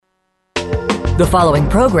The following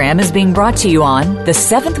program is being brought to you on the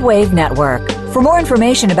Seventh Wave Network. For more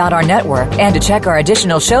information about our network and to check our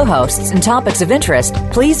additional show hosts and topics of interest,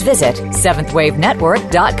 please visit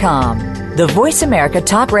seventhwavenetwork.com. The Voice America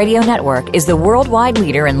Talk Radio Network is the worldwide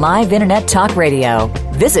leader in live Internet talk radio.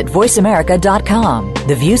 Visit voiceamerica.com.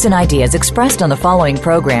 The views and ideas expressed on the following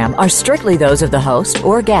program are strictly those of the host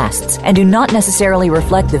or guests and do not necessarily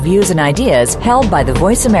reflect the views and ideas held by the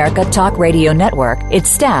Voice America Talk Radio Network, its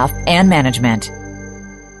staff, and management.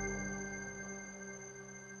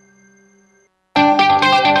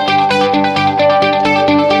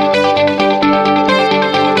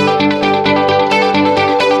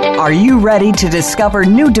 Are you ready to discover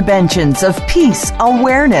new dimensions of peace,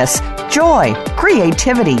 awareness, joy,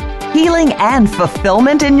 creativity, healing, and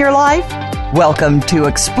fulfillment in your life? Welcome to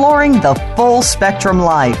Exploring the Full Spectrum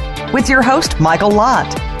Life with your host, Michael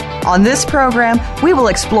Lott. On this program, we will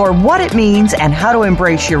explore what it means and how to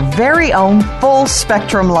embrace your very own full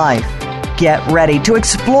spectrum life. Get ready to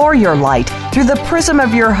explore your light through the prism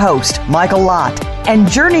of your host, Michael Lott, and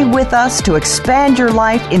journey with us to expand your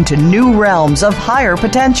life into new realms of higher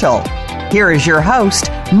potential. Here is your host,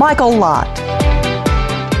 Michael Lott.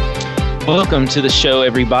 Welcome to the show,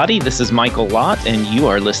 everybody. This is Michael Lott, and you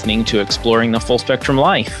are listening to Exploring the Full Spectrum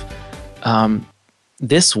Life.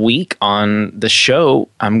 This week on the show,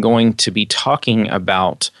 I'm going to be talking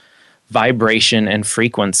about vibration and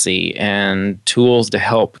frequency and tools to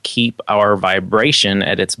help keep our vibration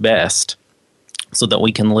at its best so that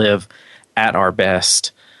we can live at our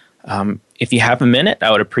best. If you have a minute,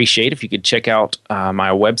 I would appreciate if you could check out my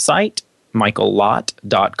website,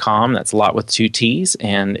 michaellott.com. That's Lott with 2 T's.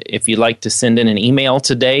 And if you'd like to send in an email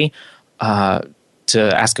today to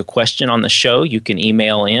ask a question on the show, you can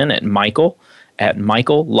email in at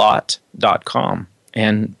michaellott.com.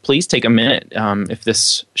 And please take a minute, if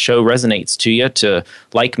this show resonates to you, to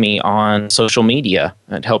like me on social media.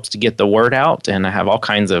 It helps to get the word out, and I have all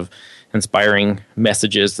kinds of inspiring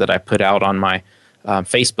messages that I put out on my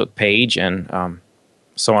Facebook page and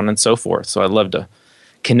so on and so forth. So I'd love to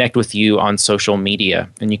connect with you on social media.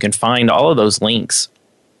 And you can find all of those links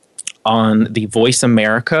on the Voice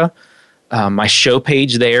America, my show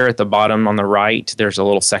page there at the bottom on the right. There's a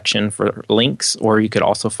little section for links, or you could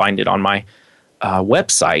also find it on my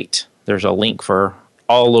website. There's a link for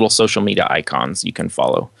all little social media icons you can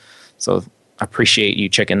follow. So I appreciate you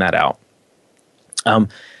checking that out.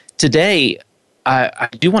 Today, I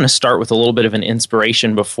do want to start with a little bit of an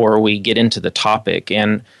inspiration before we get into the topic.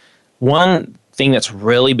 And one thing that's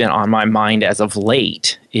really been on my mind as of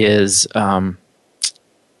late is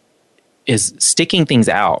sticking things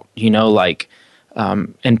out, and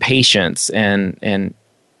patience and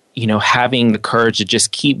having the courage to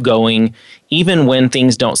just keep going, even when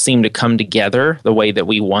things don't seem to come together the way that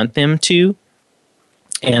we want them to.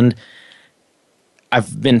 And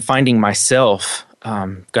I've been finding myself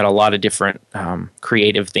got a lot of different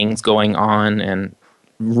creative things going on, and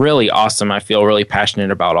really awesome. I feel really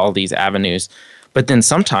passionate about all these avenues. But then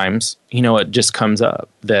sometimes, it just comes up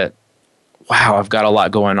that, wow, I've got a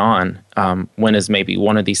lot going on. When is maybe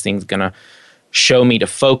one of these things going to show me to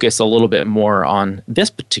focus a little bit more on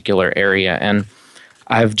this particular area? And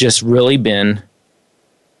I've just really been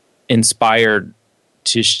inspired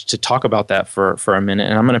to talk about that for a minute.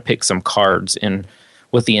 And I'm going to pick some cards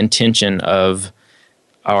with the intention of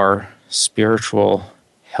our spiritual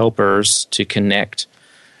helpers to connect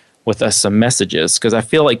with us some messages, because I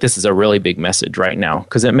feel like this is a really big message right now,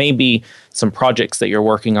 because it may be some projects that you're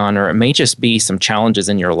working on, or it may just be some challenges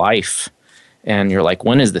in your life. And you're like,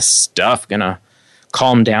 when is this stuff going to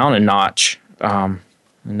calm down a notch? I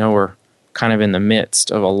know we're kind of in the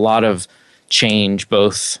midst of a lot of change,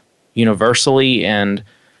 both universally and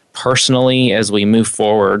personally, as we move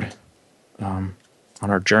forward on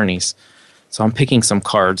our journeys. So I'm picking some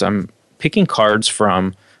cards. I'm picking cards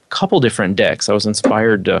from a couple different decks. I was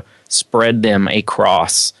inspired to spread them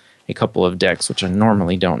across a couple of decks, which I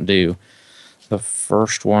normally don't do. The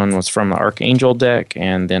first one was from the Archangel deck,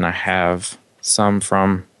 and then I have some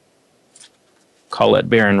from Colette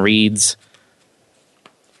Baron Reed's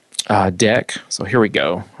deck. So here we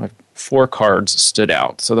go. 4 cards stood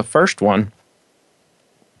out. So the first one,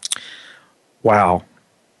 wow,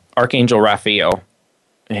 Archangel Raphael.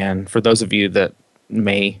 And for those of you that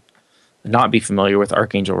may not be familiar with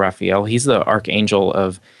Archangel Raphael, he's the archangel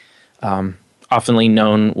of oftenly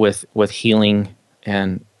known with healing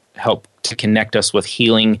and help to connect us with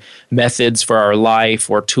healing methods for our life,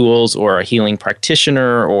 or tools, or a healing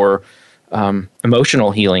practitioner, or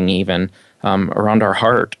emotional healing even around our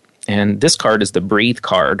heart. And this card is the Breathe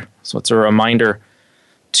card. So it's a reminder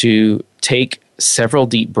to take several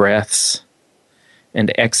deep breaths and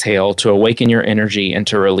exhale to awaken your energy and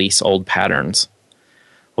to release old patterns.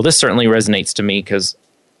 Well, this certainly resonates to me because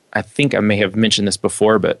I think I may have mentioned this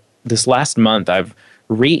before, but this last month I've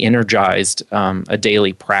re-energized a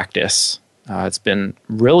daily practice. It's been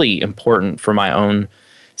really important for my own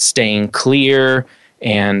staying clear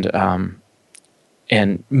and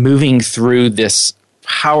moving through this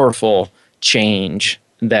powerful change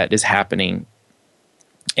that is happening.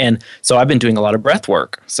 And so I've been doing a lot of breath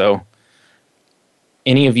work. So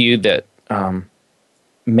any of you that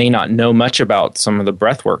may not know much about some of the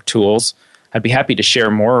breath work tools, I'd be happy to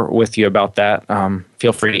share more with you about that.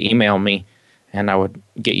 Feel free to email me and I would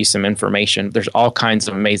get you some information. There's all kinds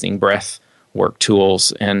of amazing breath work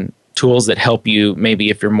tools and tools that help you maybe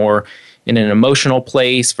if you're more in an emotional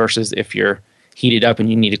place versus if you're heated up and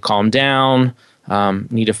you need to calm down,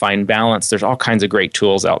 need to find balance. There's all kinds of great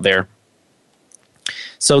tools out there.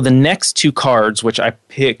 So the next two cards, which I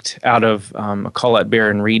picked out of a Colette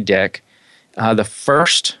Baron Reed deck, the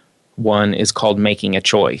first one is called Making a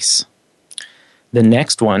Choice. The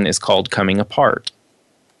next one is called Coming Apart.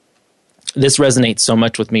 This resonates so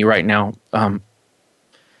much with me right now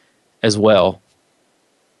as well.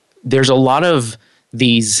 There's a lot of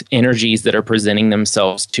these energies that are presenting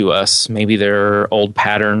themselves to us. Maybe they're old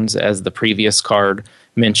patterns, as the previous card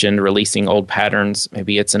mentioned, releasing old patterns.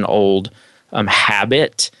 Maybe it's an old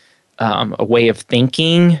habit, a way of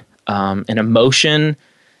thinking, an emotion,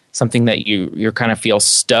 something that you're kind of feel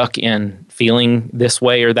stuck in feeling this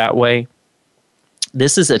way or that way.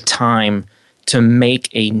 This is a time to make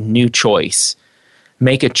a new choice.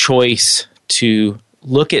 Make a choice to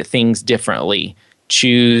look at things differently.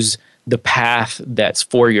 Choose the path that's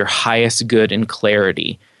for your highest good and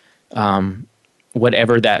clarity,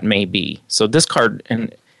 whatever that may be. So this card,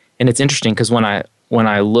 and it's interesting because when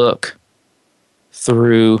I look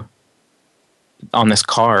through on this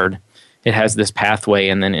card, it has this pathway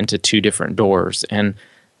and then into two different doors. And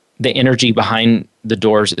the energy behind the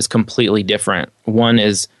doors is completely different. One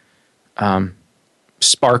is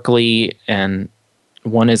sparkly and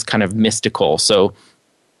one is kind of mystical. So,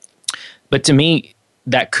 but to me,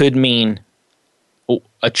 that could mean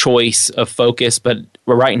a choice of focus, but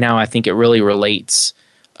right now I think it really relates,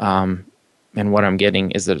 and what I'm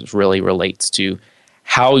getting is that it really relates to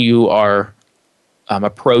how you are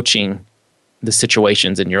approaching the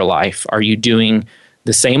situations in your life. Are you doing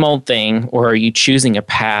the same old thing, or are you choosing a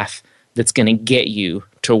path that's going to get you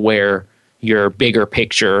to where your bigger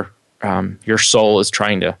picture, your soul is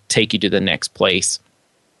trying to take you to the next place?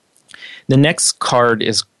 The next card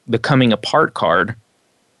is the Coming Apart card.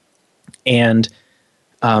 And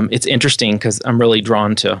it's interesting because I'm really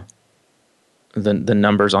drawn to the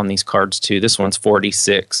numbers on these cards too. This one's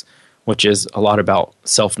 46, which is a lot about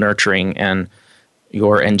self-nurturing and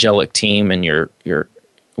your angelic team and your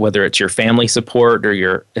whether it's your family support or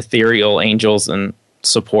your ethereal angels and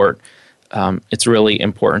support. It's really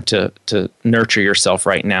important to nurture yourself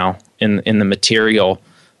right now in the material,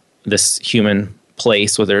 this human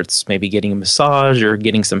place, whether it's maybe getting a massage or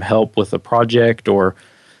getting some help with a project or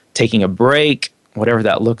taking a break, whatever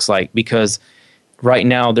that looks like, because right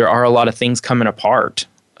now there are a lot of things coming apart.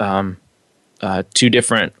 Two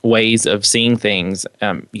different ways of seeing things.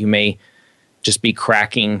 You may just be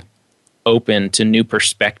cracking open to new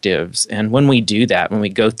perspectives. And when we do that, when we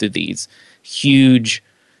go through these huge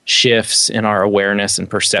shifts in our awareness and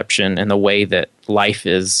perception and the way that life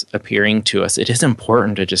is appearing to us, it is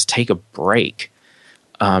important to just take a break,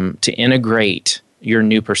 to integrate your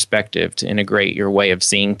new perspective, to integrate your way of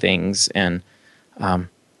seeing things and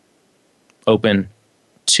open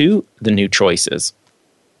to the new choices.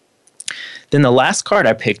 Then the last card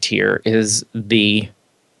I picked here is the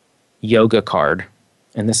Yoga card,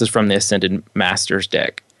 and this is from the Ascended Masters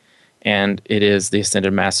deck, and it is the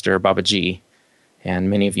Ascended Master Babaji, and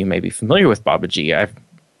many of you may be familiar with Babaji. I've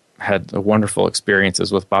had wonderful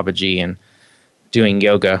experiences with Babaji and doing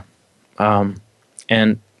yoga,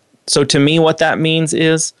 and so to me, what that means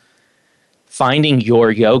is finding your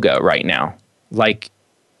yoga right now. Like,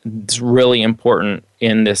 it's really important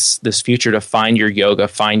in this future to find your yoga,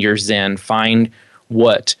 find your Zen, find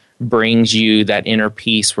what brings you that inner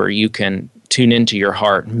peace where you can tune into your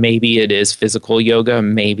heart. Maybe it is physical yoga,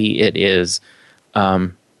 maybe it is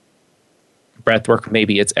breath work,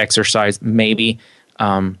 maybe it's exercise, maybe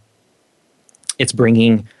it's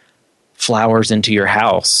bringing flowers into your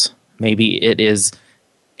house. Maybe it is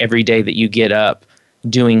every day that you get up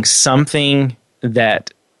doing something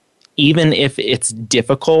that, even if it's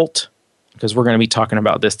difficult, because we're going to be talking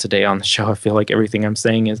about this today on the show, I feel like everything I'm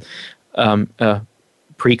saying is a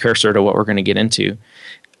precursor to what we're going to get into.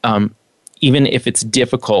 Even if it's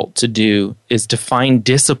difficult to do, is to find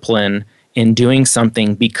discipline in doing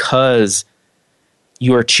something because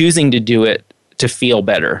you are choosing to do it to feel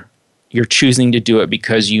better. You're choosing to do it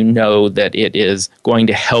because you know that it is going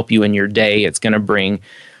to help you in your day. It's going to bring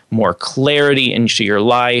more clarity into your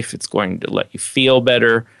life. It's going to let you feel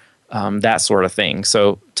better, that sort of thing.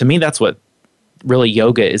 So to me, that's what really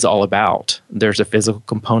yoga is all about. There's a physical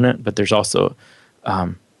component, but there's also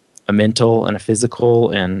a mental and a physical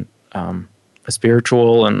and a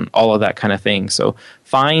spiritual and all of that kind of thing. So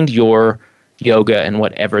find your yoga and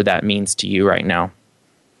whatever that means to you right now.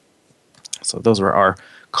 So those were our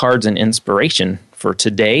cards and inspiration for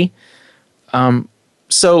today.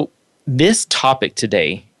 So this topic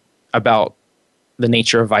today about the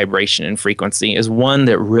nature of vibration and frequency is one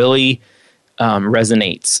that really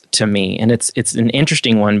resonates to me. And it's an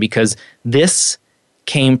interesting one because this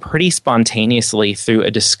came pretty spontaneously through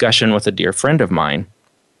a discussion with a dear friend of mine.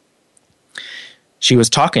 She was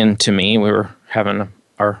talking to me. We were having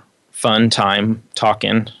our fun time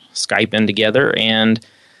talking, Skyping together, and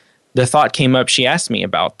the thought came up. She asked me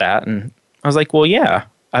about that, and I was like, well, yeah,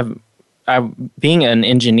 I've being an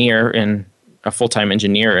engineer and a full-time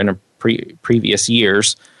engineer in previous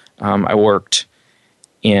years, I worked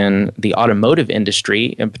in the automotive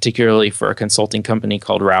industry, and particularly for a consulting company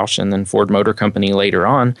called Roush and then Ford Motor Company later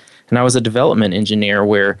on. And I was a development engineer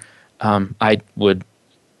where I would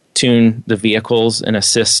tune the vehicles and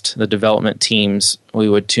assist the development teams. We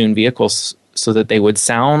would tune vehicles so that they would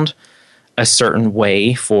sound a certain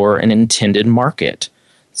way for an intended market.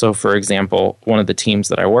 So, for example, one of the teams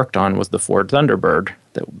that I worked on was the Ford Thunderbird.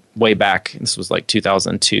 That way back, this was like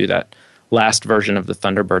 2002, that last version of the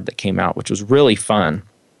Thunderbird that came out, which was really fun.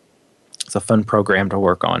 It's a fun program to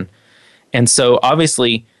work on. And so,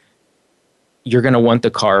 obviously, you're going to want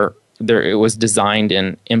the car. It was designed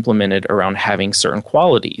and implemented around having certain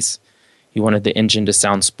qualities. You wanted the engine to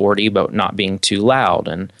sound sporty, but not being too loud.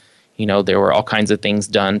 And, there were all kinds of things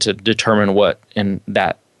done to determine what and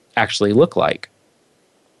that actually looked like.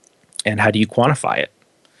 And how do you quantify it?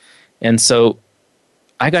 And so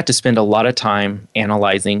I got to spend a lot of time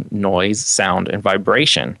analyzing noise, sound, and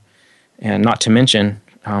vibration. And not to mention,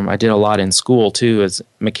 I did a lot in school too as a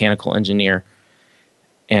mechanical engineer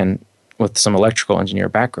and with some electrical engineer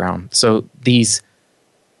background. So these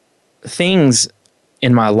things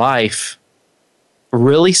in my life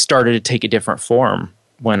really started to take a different form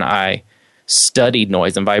when I studied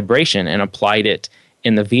noise and vibration and applied it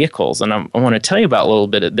in the vehicles. And I want to tell you about a little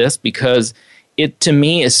bit of this because it, to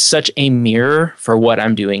me, is such a mirror for what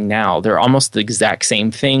I'm doing now. They're almost the exact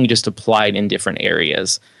same thing, just applied in different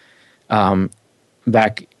areas.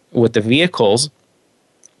 Back with the vehicles,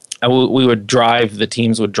 the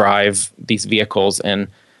teams would drive these vehicles and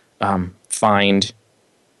find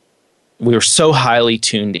we were so highly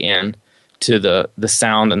tuned in to the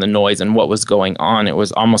sound and the noise and what was going on. It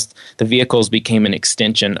was almost, the vehicles became an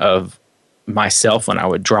extension of myself when I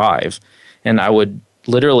would drive. And I would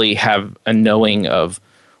literally have a knowing of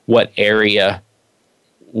what area,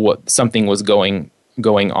 what something was going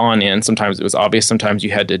on in. Sometimes it was obvious. Sometimes you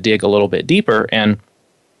had to dig a little bit deeper. And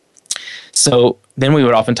so then we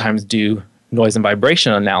would oftentimes do noise and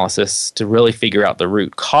vibration analysis to really figure out the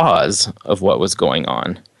root cause of what was going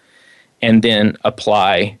on, and then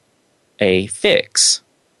apply a fix,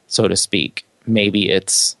 so to speak. Maybe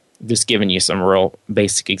it's just giving you some real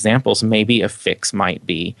basic examples. Maybe a fix might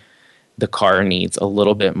be the car needs a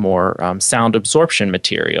little bit more sound absorption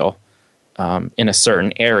material in a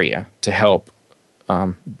certain area to help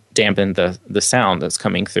dampen the sound that's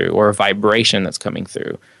coming through, or a vibration that's coming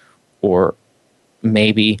through. Or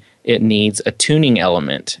maybe it needs a tuning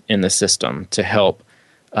element in the system to help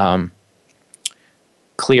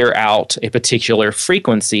clear out a particular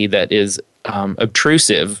frequency that is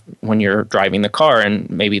obtrusive when you're driving the car, and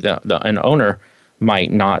maybe an owner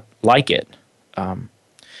might not like it.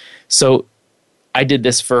 So I did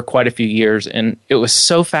this for quite a few years, and it was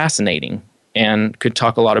so fascinating and could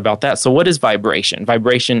talk a lot about that. So what is vibration?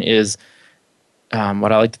 Vibration is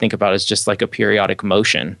what I like to think about as just like a periodic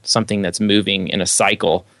motion, something that's moving in a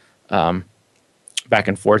cycle back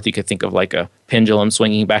and forth. You could think of like a pendulum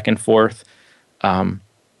swinging back and forth.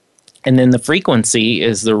 And then the frequency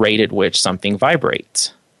is the rate at which something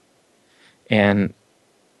vibrates. And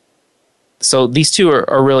so these two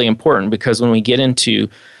are really important, because when we get into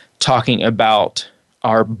talking about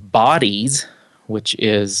our bodies, which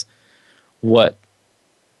is what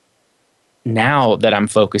now that I'm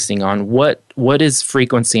focusing on, what is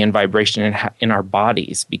frequency and vibration in our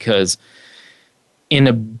bodies? Because in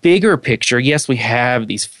a bigger picture, yes, we have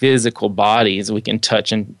these physical bodies we can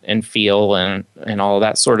touch and feel and all of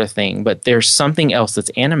that sort of thing, but there's something else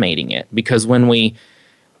that's animating it. Because when we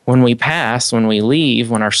when we pass, when we leave,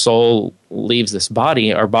 when our soul leaves this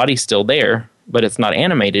body, our body's still there, but it's not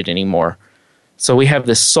animated anymore. So we have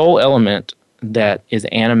this soul element that is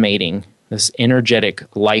animating, this energetic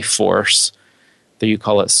life force, that you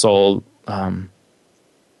call it soul,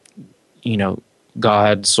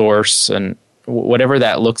 God, source, and whatever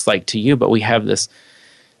that looks like to you. But we have this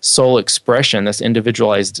soul expression, this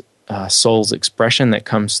individualized soul's expression that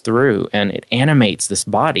comes through, and it animates this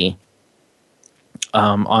body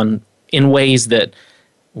in ways that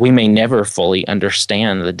we may never fully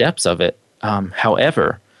understand the depths of it.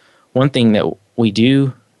 However, one thing that we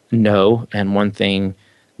do know, and one thing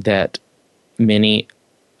that many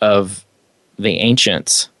of the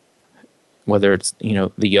ancients, whether it's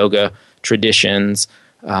the yoga traditions,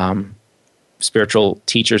 spiritual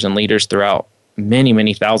teachers and leaders throughout many,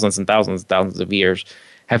 many thousands and thousands and thousands of years,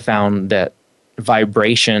 have found that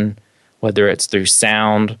vibration, whether it's through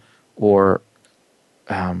sound or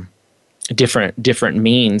different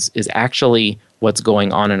means, is actually what's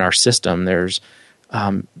going on in our system. There's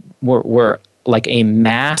we're like a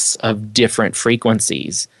mass of different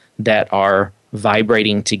frequencies that are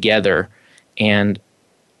vibrating together. And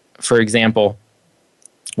for example,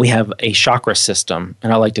 we have a chakra system,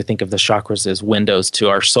 and I like to think of the chakras as windows to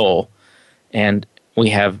our soul. And we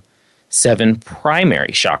have 7 primary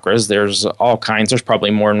chakras. There's all kinds. There's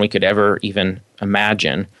probably more than we could ever even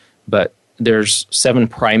imagine. But there's 7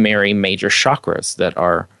 primary major chakras that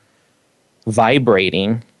are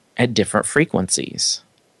vibrating at different frequencies.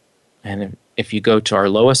 And if you go to our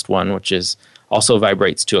lowest one, which is also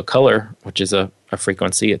vibrates to a color, which is a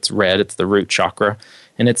frequency, it's red, it's the root chakra.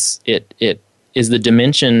 And it is the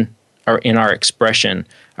dimension in our expression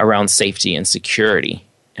around safety and security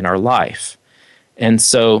in our life. And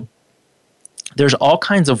so there's all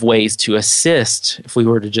kinds of ways to assist. If we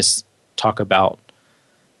were to just talk about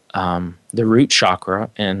the root chakra,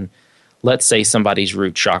 and let's say somebody's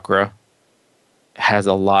root chakra has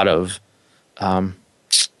a lot of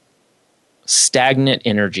stagnant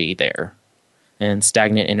energy there, and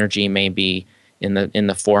stagnant energy may be in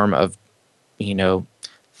the form of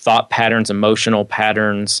thought patterns, emotional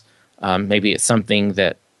patterns. Maybe it's something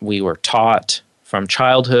that we were taught from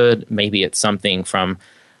childhood. Maybe it's something from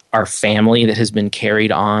our family that has been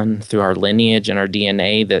carried on through our lineage and our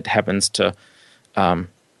DNA that happens to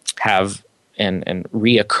have and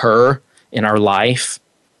reoccur in our life.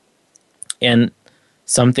 And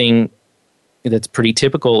something that's pretty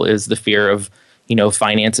typical is the fear of,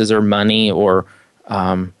 finances or money, or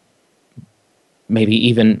maybe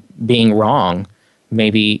even being wrong.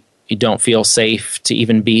 Maybe you don't feel safe to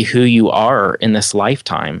even be who you are in this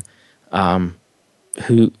lifetime, or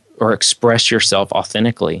express yourself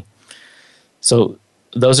authentically. So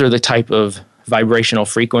those are the type of vibrational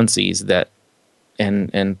frequencies that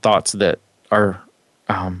and thoughts that are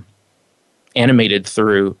animated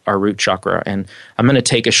through our root chakra. And I'm going to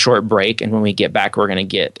take a short break, and when we get back, we're going to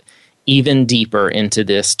get even deeper into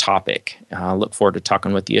this topic. I look forward to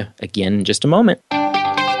talking with you again in just a moment.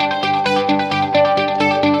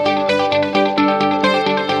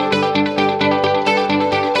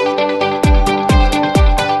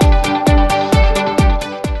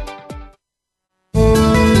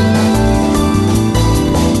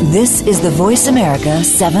 This is the Voice America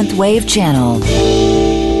 7th Wave Channel.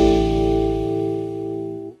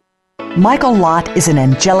 Michael Lott is an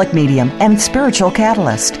angelic medium and spiritual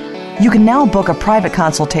catalyst. You can now book a private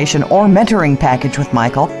consultation or mentoring package with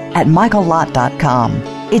Michael at michaellott.com.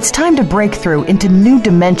 It's time to break through into new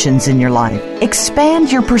dimensions in your life,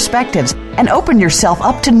 expand your perspectives, and open yourself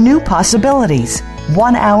up to new possibilities.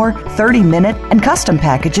 1 hour, 30-minute, and custom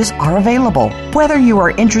packages are available. Whether you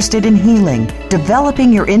are interested in healing,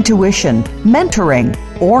 developing your intuition, mentoring,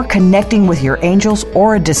 or connecting with your angels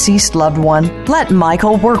or a deceased loved one, let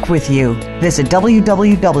Michael work with you. Visit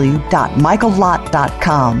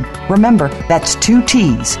www.michaellott.com. Remember, that's 2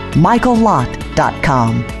 T's,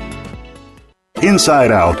 michaellott.com.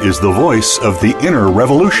 Inside Out is the voice of the inner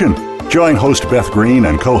revolution. Join host Beth Green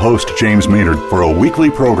and co-host James Maynard for a weekly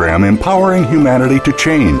program empowering humanity to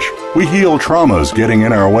change. We heal traumas getting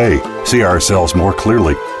in our way, see ourselves more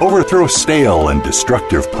clearly, overthrow stale and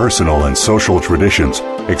destructive personal and social traditions,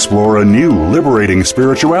 explore a new liberating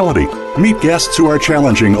spirituality, meet guests who are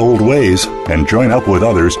challenging old ways, and join up with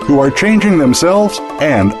others who are changing themselves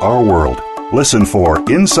and our world. Listen for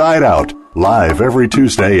Inside Out, live every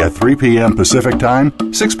Tuesday at 3 p.m. Pacific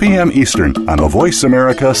Time, 6 p.m. Eastern on the Voice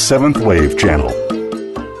America 7th Wave Channel.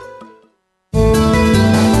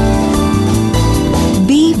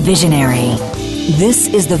 Be visionary. This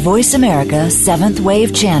is the Voice America 7th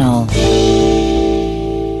Wave Channel.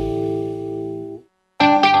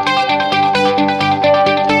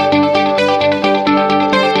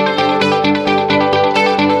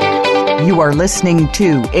 You are listening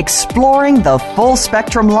to Exploring the Full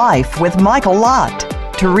Spectrum Life with Michael Lott.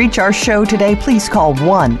 To reach our show today, please call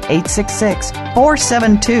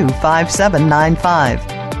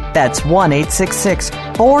 1-866-472-5795. That's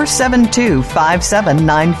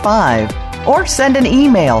 1-866-472-5795. Or send an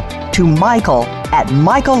email to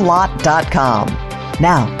michael@michaellott.com.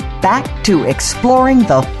 Now, back to Exploring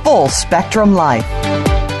the Full Spectrum Life.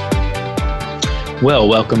 Well,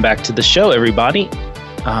 welcome back to the show, everybody.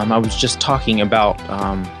 I was just talking about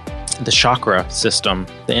the chakra system,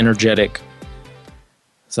 the energetic.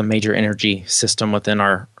 It's a major energy system within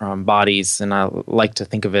our bodies, and I like to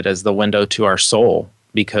think of it as the window to our soul,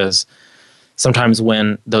 because sometimes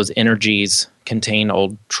when those energies contain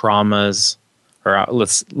old traumas, or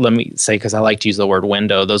let me say, because I like to use the word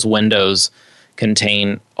window, those windows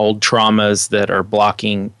contain old traumas that are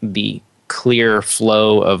blocking the clear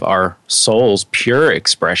flow of our soul's pure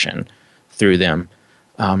expression through them.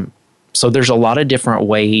 So there's a lot of different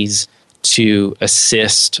ways to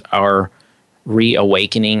assist our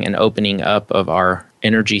reawakening and opening up of our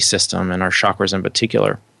energy system and our chakras in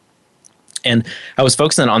particular. And I was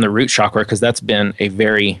focusing on the root chakra because that's been a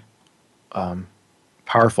very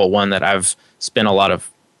powerful one that I've spent a lot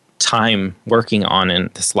of time working on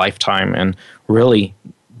in this lifetime, and really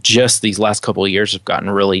just these last couple of years have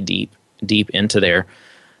gotten really deep into there,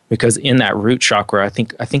 because in that root chakra, I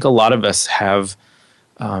think a lot of us have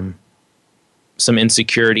some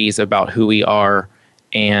insecurities about who we are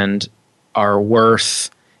and our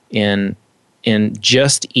worth in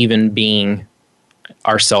just even being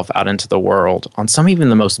ourself out into the world on some even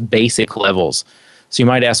the most basic levels. So you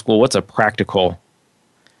might ask, well, what's a practical,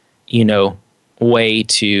 way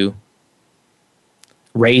to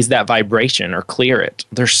raise that vibration or clear it?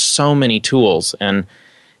 There's so many tools. And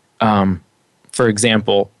for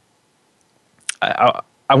example,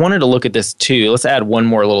 I wanted to look at this too. Let's add one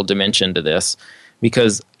more little dimension to this,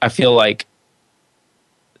 because I feel like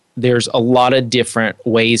there's a lot of different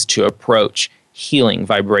ways to approach healing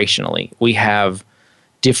vibrationally. We have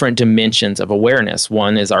different dimensions of awareness.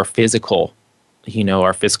 One is our physical,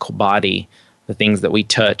 our physical body, the things that we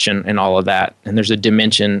touch and all of that. And there's a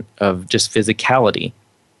dimension of just physicality.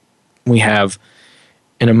 We have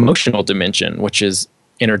an emotional dimension, which is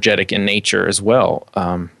energetic in nature as well.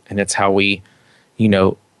 And it's how we,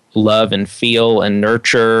 love and feel and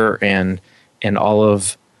nurture and all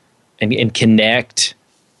of, and connect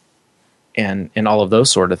and all of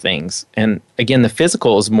those sort of things. And again, the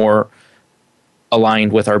physical is more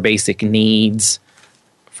aligned with our basic needs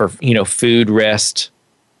for, food, rest,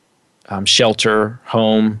 shelter,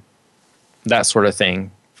 home, that sort of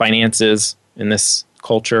thing, finances in this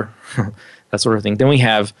culture, that sort of thing. Then we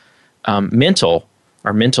have our mental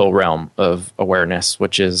realm of awareness,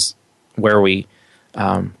 which is where we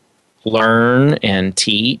learn and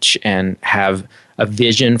teach and have a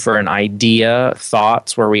vision for an idea,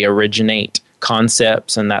 thoughts, where we originate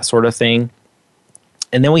concepts and that sort of thing.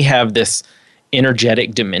 And then we have this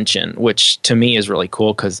energetic dimension, which to me is really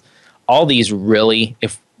cool, because all these really,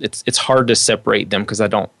 if it's hard to separate them, because I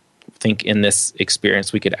don't think in this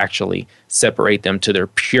experience we could actually separate them to their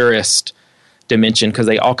purest dimension, because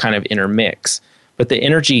they all kind of intermix. But the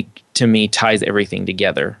energy to me ties everything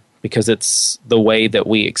together, because it's the way that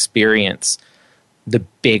we experience the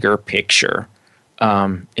bigger picture.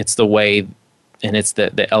 It's the way, and it's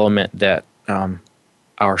the element that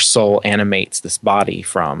our soul animates this body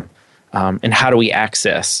from. And how do we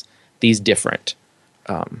access these different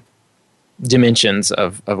dimensions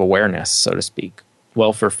of awareness, so to speak?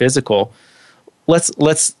 Well, for physical, let's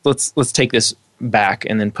take this back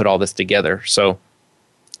and then put all this together. So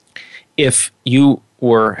if you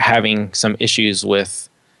were having some issues with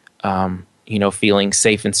feeling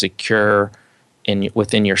safe and secure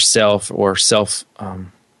within yourself, or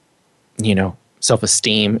self-esteem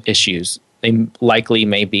issues, they likely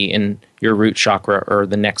may be in your root chakra or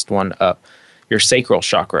the next one up, your sacral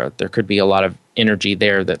chakra. There could be a lot of energy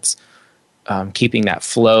there that's keeping that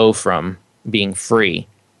flow from being free.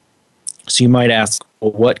 So you might ask,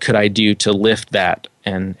 well, what could I do to lift that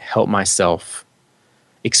and help myself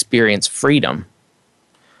experience freedom?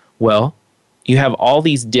 Well, you have all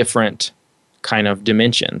these different kind of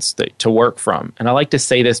dimensions to work from. And I like to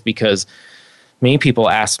say this because many people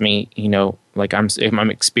ask me, like if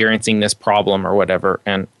I'm experiencing this problem or whatever,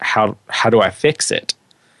 and how do I fix it?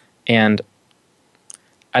 And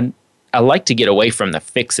I like to get away from the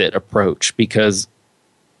fix it approach, because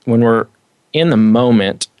when we're in the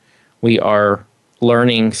moment, we are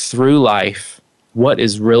learning through life what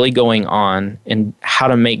is really going on and how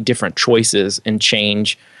to make different choices and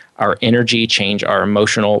change our energy, change our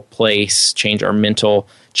emotional place, change our mental,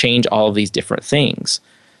 change all of these different things.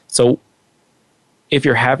 So if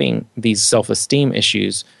you're having these self-esteem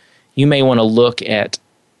issues, you may want to look at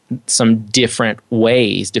some different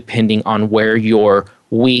ways depending on where your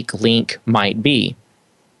weak link might be.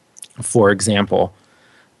 For example,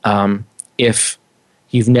 if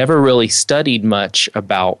you've never really studied much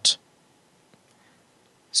about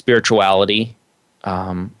spirituality,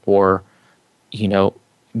 or,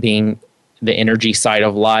 being the energy side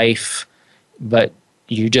of life, but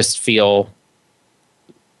you just feel,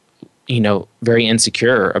 very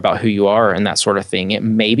insecure about who you are and that sort of thing, it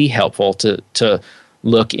may be helpful to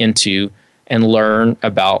look into and learn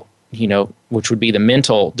about, which would be the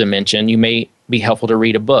mental dimension. You may be helpful to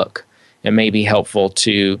read a book. It may be helpful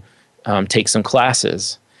to take some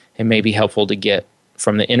classes. It may be helpful to get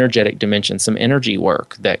from the energetic dimension some energy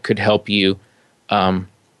work that could help you,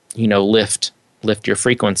 lift your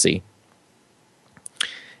frequency.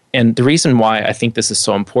 And the reason why I think this is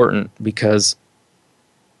so important, because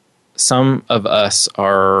some of us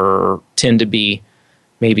tend to be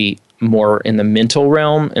maybe more in the mental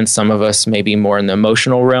realm, and some of us maybe more in the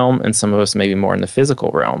emotional realm, and some of us maybe more in the physical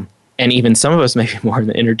realm, and even some of us maybe more in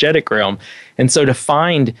the energetic realm. And so to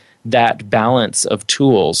find that balance of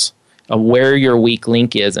tools of where your weak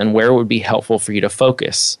link is and where it would be helpful for you to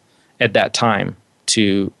focus at that time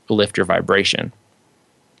to lift your vibration.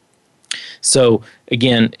 So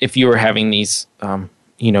again, if you are having these,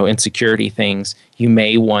 insecurity things, you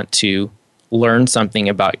may want to learn something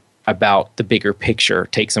about the bigger picture,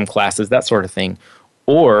 take some classes, that sort of thing.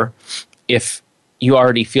 Or if you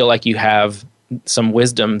already feel like you have some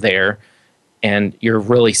wisdom there and you're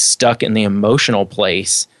really stuck in the emotional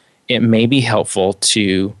place, it may be helpful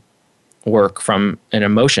to work from an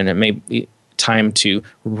emotion. It may be time to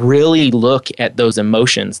really look at those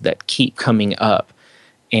emotions that keep coming up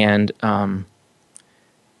and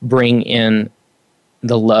bring in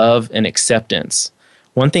the love and acceptance.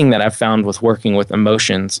 One thing that I've found with working with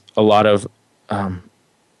emotions, a lot of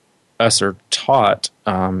us are taught,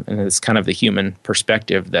 and it's kind of the human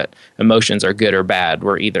perspective, that emotions are good or bad.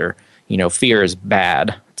 We're either, fear is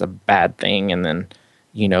bad, it's a bad thing, and then,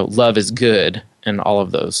 love is good, and all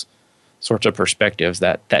of those sorts of perspectives,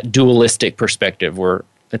 that dualistic perspective where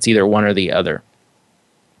it's either one or the other.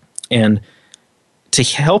 And to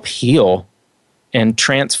help heal and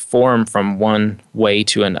transform from one way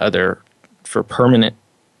to another for permanent,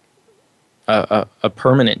 a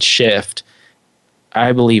permanent shift,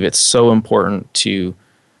 I believe it's so important to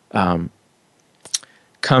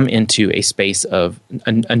come into a space of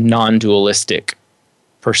a non-dualistic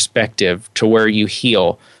perspective, to where you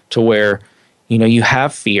heal, to where, you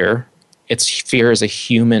have fear. Fear is a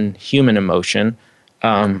human emotion.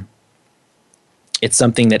 It's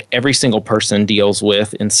something that every single person deals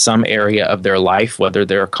with in some area of their life, whether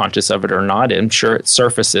they're conscious of it or not. I'm sure it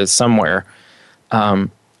surfaces somewhere.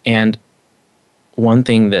 And one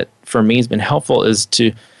thing that for me has been helpful is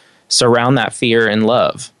to surround that fear in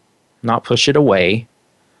love, not push it away.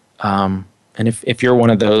 And if you're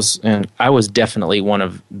one of those, and I was definitely one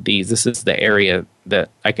of these, this is the area that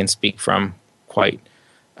I can speak from quite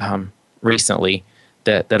recently,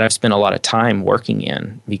 that I've spent a lot of time working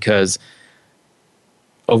in, because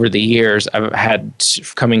over the years I've had,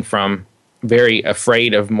 coming from very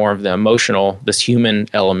afraid of more of the emotional, this human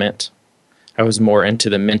element, I was more into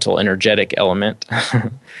the mental, energetic element.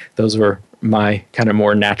 Those were my kind of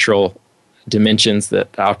more natural dimensions that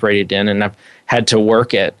I operated in, and I've had to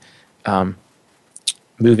work at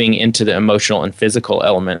moving into the emotional and physical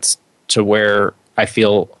elements to where I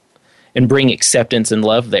feel and bring acceptance and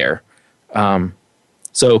love there.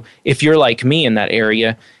 So if you're like me in that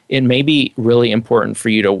area, it may be really important for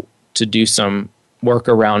you to do some work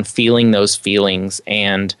around feeling those feelings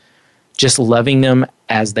and just loving them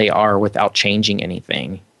as they are without changing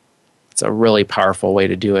anything. It's a really powerful way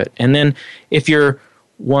to do it. And then if you're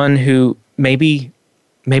one who maybe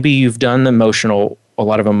you've done a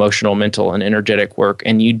lot of emotional, mental, and energetic work,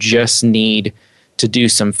 and you just need to do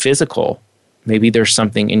some physical, maybe there's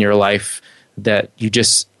something in your life that you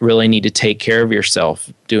just really need to take care of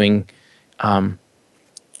yourself, doing,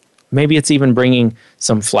 maybe it's even bringing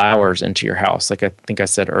some flowers into your house, like I think I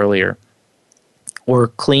said earlier, or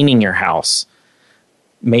cleaning your house.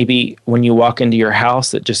 Maybe when you walk into your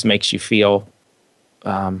house, it just makes you feel,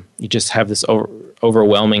 you just have this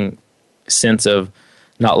overwhelming sense of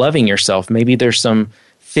not loving yourself. Maybe there's some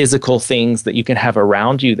physical things that you can have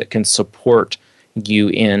around you that can support you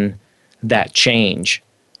in that change.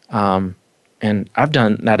 And I've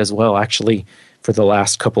done that as well. Actually, for the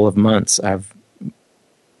last couple of months, I've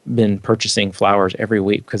been purchasing flowers every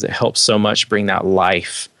week because it helps so much bring that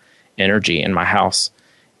life energy in my house.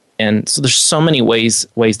 And so there's so many ways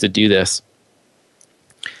to do this.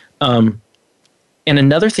 And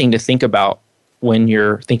another thing to think about when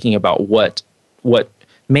you're thinking about what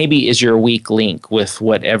maybe is your weak link with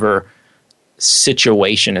whatever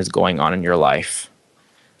situation is going on in your life.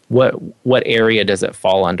 What area does it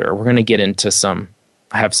fall under? We're going to get into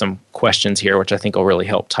I have some questions here, which I think will really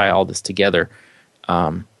help tie all this together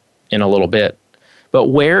in a little bit. But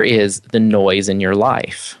where is the noise in your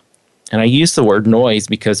life? And I use the word noise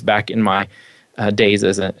because back in my days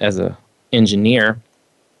as a engineer,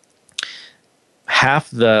 half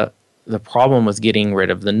the problem was getting rid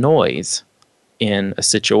of the noise in a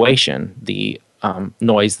situation, the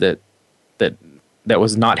noise that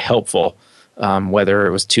was not helpful, whether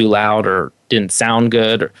it was too loud or didn't sound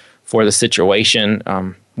good for the situation,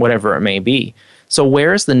 whatever it may be. So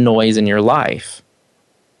where is the noise in your life?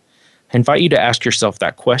 I invite you to ask yourself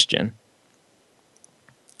that question.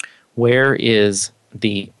 Where is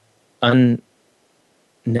the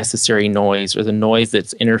unnecessary noise or the noise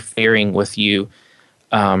that's interfering with you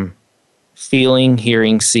feeling,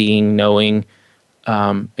 hearing, seeing, knowing,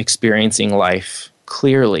 experiencing life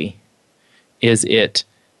clearly? Is it,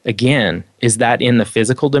 again, is that in the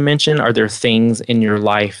physical dimension? Are there things in your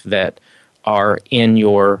life that are in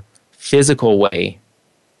your physical way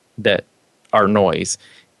that are noise?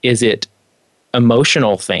 Is it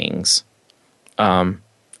emotional things,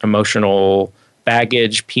 emotional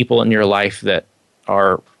baggage, people in your life that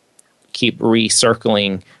keep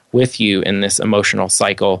recircling with you in this emotional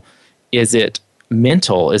cycle? Is it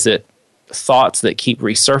mental? Is it thoughts that keep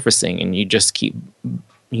resurfacing and you just keep,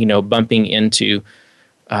 bumping into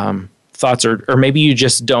thoughts, or maybe you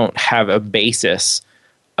just don't have a basis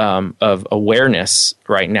of awareness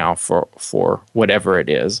right now for whatever it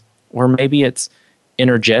is, or maybe it's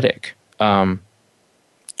energetic.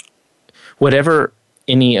 Whatever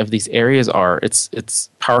any of these areas are, it's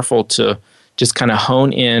powerful to just kind of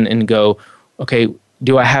hone in and go, okay,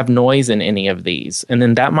 do I have noise in any of these? And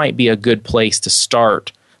then that might be a good place to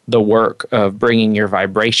start the work of bringing your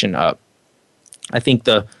vibration up. I think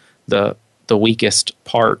the weakest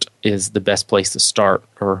part is the best place to start,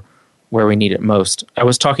 or where we need it most. I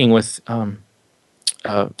was talking with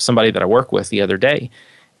somebody that I work with the other day,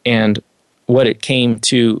 and what it came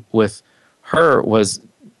to with her was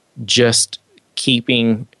just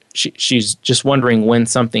keeping, she's just wondering when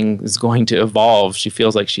something is going to evolve. She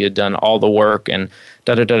feels like she had done all the work and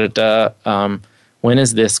when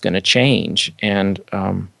is this going to change? And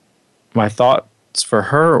my thoughts for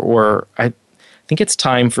her were, I think it's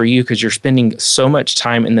time for you, because you're spending so much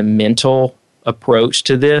time in the mental approach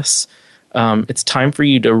to this. It's time for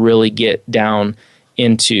you to really get down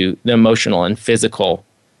into the emotional and physical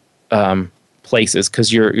places,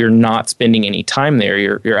 because you're not spending any time there.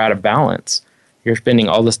 You're out of balance. You're spending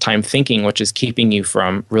all this time thinking, which is keeping you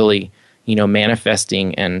from really,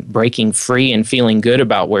 manifesting and breaking free and feeling good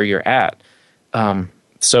about where you're at.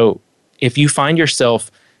 So if you find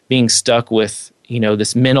yourself being stuck with,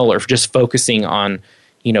 this mental, or just focusing on,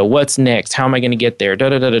 what's next, how am I going to get there,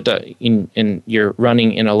 and you're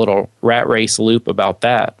running in a little rat race loop about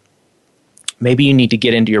that, maybe you need to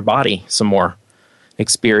get into your body some more,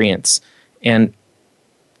 experience. And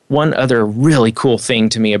one other really cool thing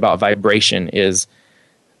to me about vibration is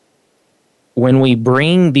when we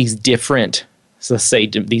bring these different, so let's say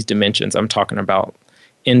these dimensions I'm talking about,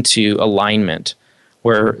 into alignment,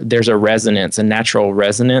 where there's a resonance, a natural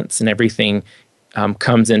resonance, and everything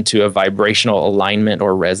comes into a vibrational alignment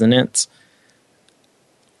or resonance,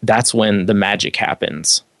 that's when the magic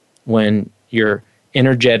happens. When your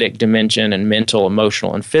energetic dimension and mental,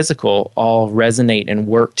 emotional, and physical all resonate and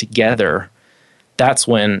work together, that's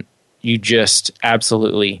when you just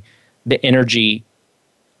absolutely, the energy,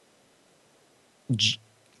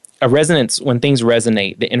 a resonance, when things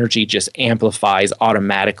resonate, the energy just amplifies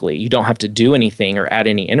automatically. You don't have to do anything or add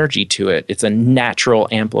any energy to it. It's a natural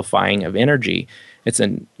amplifying of energy.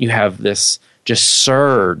 You have this just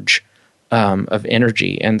surge of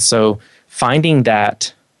energy. And so finding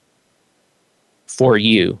that for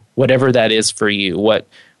you, whatever that is for you, what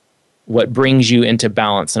brings you into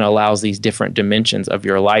balance and allows these different dimensions of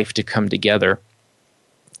your life to come together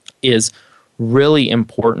is really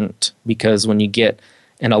important, because when you get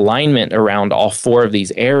an alignment around all four of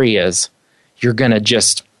these areas, you're not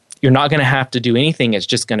going to have to do anything. It's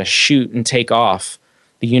just going to shoot and take off.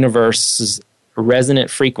 The universe's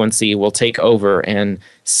resonant frequency will take over and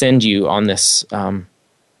send you on this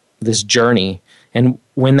journey. And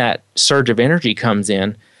when that surge of energy comes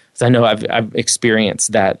in, because I know I've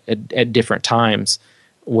experienced that at different times,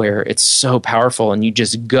 where it's so powerful and you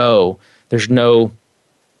just go. There's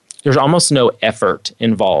almost no effort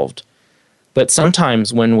involved. But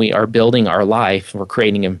sometimes when we are building our life, we're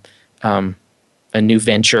creating a new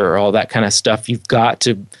venture or all that kind of stuff, you've got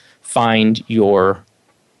to find your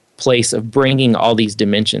place of bringing all these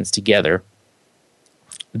dimensions together.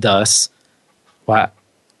 Thus, why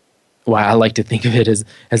I like to think of it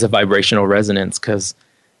as a vibrational resonance, because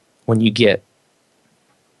when you get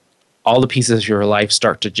all the pieces of your life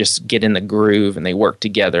start to just get in the groove and they work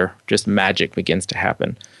together, just magic begins to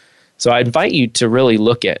happen. So I invite you to really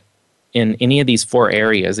look at, in any of these 4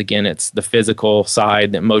 areas, again, it's the physical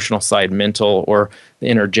side, the emotional side, mental, or the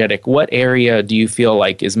energetic. What area do you feel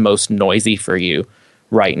like is most noisy for you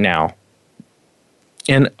right now?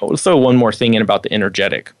 And I'll throw one more thing in about the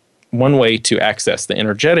energetic. One way to access the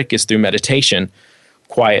energetic is through meditation,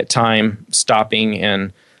 quiet time, stopping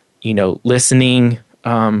and, listening,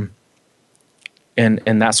 and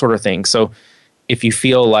that sort of thing. So if you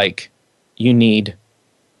feel like you need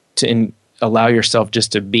to allow yourself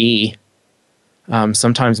just to be,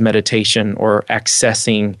 sometimes meditation or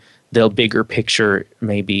accessing the bigger picture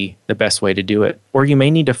may be the best way to do it. Or you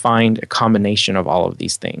may need to find a combination of all of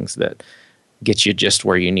these things that gets you just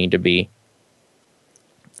where you need to be.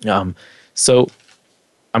 So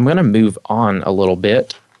I'm going to move on a little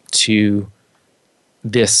bit to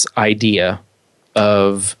this idea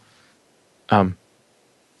of, let's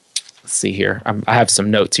see here. I have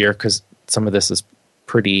some notes here because some of this is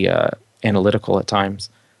pretty analytical at times.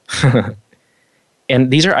 And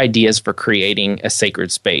these are ideas for creating a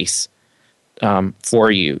sacred space for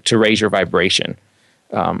you to raise your vibration.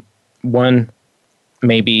 One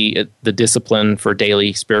may be the discipline for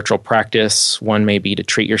daily spiritual practice. One may be to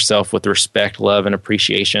treat yourself with respect, love, and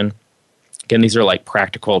appreciation. Again, these are like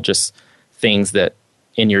practical, just things that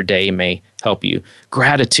in your day may help you.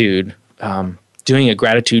 Gratitude, doing a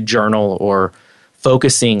gratitude journal or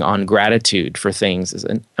focusing on gratitude for things is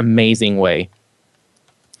an amazing way.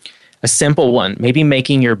 A simple one, maybe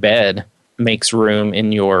making your bed makes room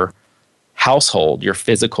in your household, your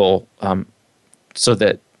physical, so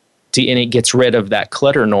that and it gets rid of that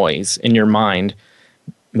clutter noise in your mind.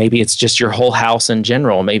 Maybe it's just your whole house in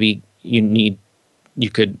general. Maybe you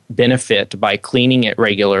could benefit by cleaning it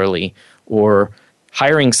regularly or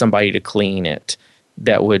hiring somebody to clean it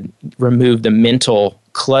that would remove the mental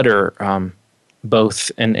clutter,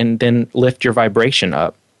 both and then lift your vibration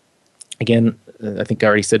up. Again, I think I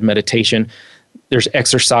already said meditation. There's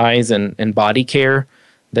exercise and body care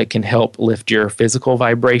that can help lift your physical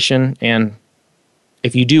vibration. And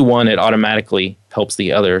if you do one, it automatically helps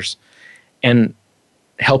the others. And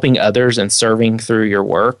helping others and serving through your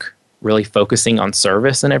work, really focusing on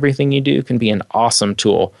service and everything you do, can be an awesome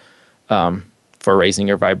tool for raising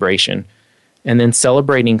your vibration. And then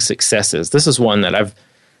celebrating successes. This is one that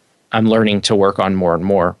I'm learning to work on more and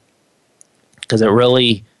more, because it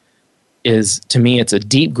really is, to me, it's a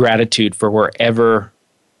deep gratitude for wherever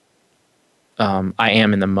I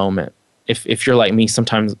am in the moment. If you're like me,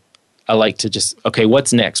 sometimes I like to just, okay,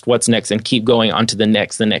 what's next, and keep going on to the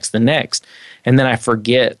next. And then I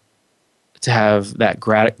forget to have that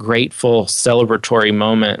grateful, celebratory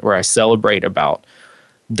moment where I celebrate about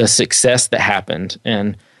the success that happened.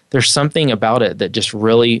 And there's something about it that just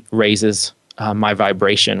really raises my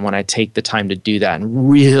vibration when I take the time to do that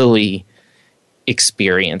and really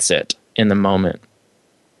experience it in the moment.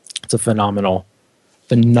 It's a phenomenal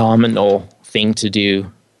thing to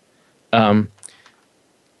do. We're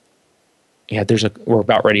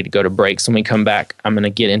about ready to go to break. So when we come back, I'm going to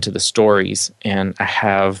get into the stories, and I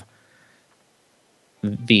have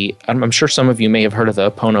I'm sure some of you may have heard of the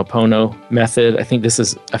Ho'oponopono method. I think this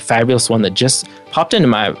is a fabulous one that just popped into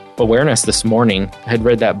my awareness this morning. I had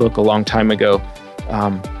read that book a long time ago,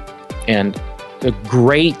 and a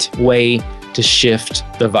great way to shift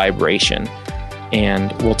the vibration.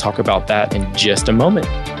 And we'll talk about that in just a moment.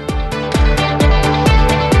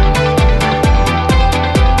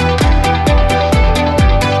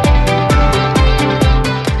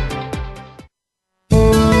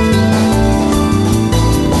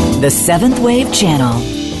 The Seventh Wave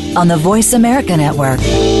Channel on the Voice America Network.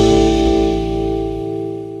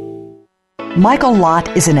 Michael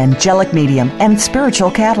Lott is an angelic medium and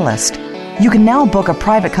spiritual catalyst. You can now book a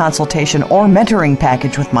private consultation or mentoring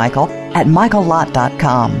package with Michael at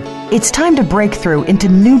michaellott.com. It's time to break through into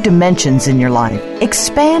new dimensions in your life,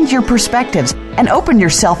 expand your perspectives, and open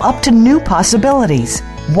yourself up to new possibilities.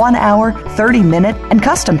 1 hour, 30-minute, and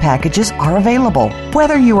custom packages are available.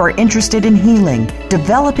 Whether you are interested in healing,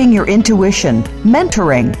 developing your intuition,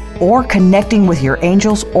 mentoring, or connecting with your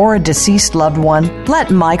angels or a deceased loved one,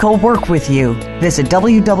 let Michael work with you. Visit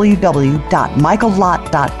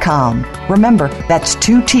www.michaellott.com. Remember, that's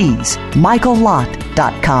 2 T's,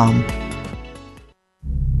 michaellott.com.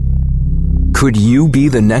 Could you be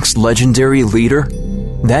the next legendary leader?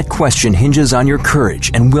 That question hinges on your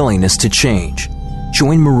courage and willingness to change.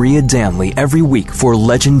 Join Maria Danley every week for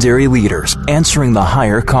Legendary Leaders Answering the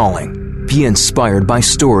Higher Calling. Be inspired by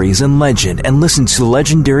stories and legend and listen to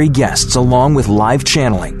legendary guests along with live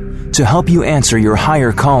channeling to help you answer your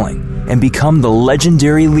higher calling and become the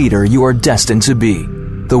legendary leader you are destined to be.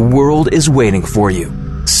 The world is waiting for you.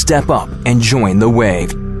 Step up and join the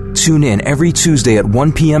wave. Tune in every Tuesday at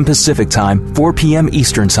 1 p.m. Pacific Time, 4 p.m.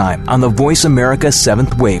 Eastern Time on the Voice America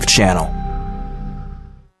 7th Wave channel.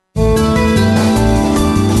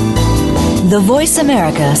 The Voice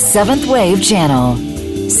America 7th Wave channel.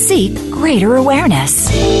 Seek greater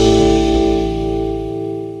awareness.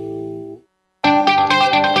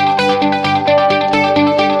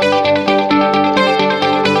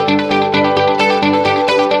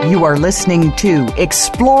 You are listening to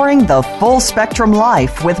Exploring the Full Spectrum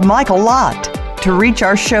Life with Michael Lott. To reach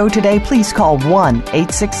our show today, please call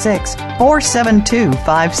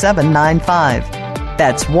 1-866-472-5795.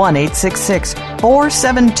 That's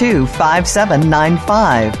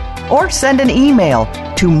 1-866-472-5795. Or send an email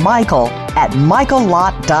to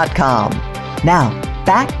michael@michaellott.com. Now,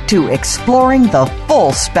 back to Exploring the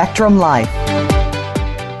Full Spectrum Life.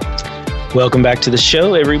 Welcome back to the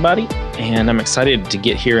show, everybody. And I'm excited to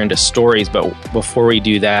get here into stories, but before we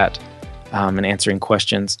do that, and answering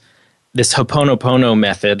questions, this Ho'oponopono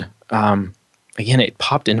method, again, it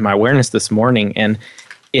popped into my awareness this morning, and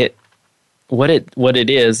what it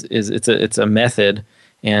is it's a method,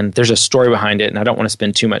 and there's a story behind it, and I don't want to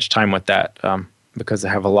spend too much time with that because I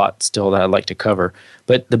have a lot still that I'd like to cover.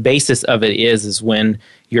 But the basis of it is when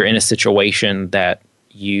you're in a situation that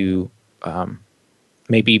you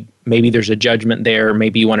maybe there's a judgment there.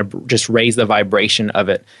 Maybe you want to just raise the vibration of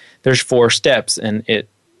it. There's 4 steps, and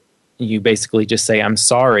you basically just say, I'm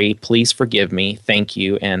sorry, please forgive me, thank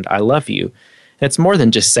you, and I love you. And it's more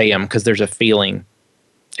than just say them, because there's a feeling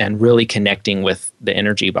and really connecting with the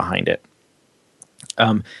energy behind it.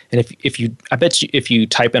 And I bet you, if you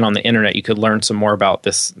type in on the internet, you could learn some more about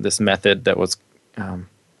this method that was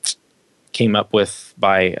came up with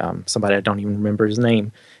by somebody, I don't even remember his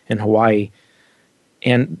name, in Hawaii.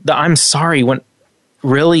 And the I'm sorry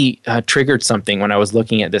really triggered something when I was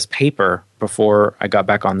looking at this paper before I got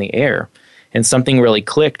back on the air. And something really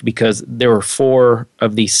clicked because there were 4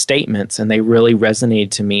 of these statements, and they really resonated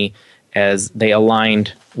to me as they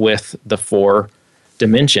aligned with the 4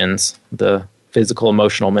 dimensions, the physical,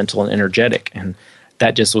 emotional, mental, and energetic. And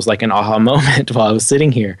that just was like an aha moment while I was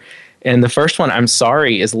sitting here. And the first one, I'm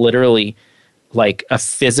sorry, is literally like a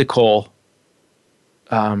physical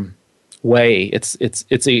way.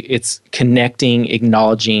 It's connecting,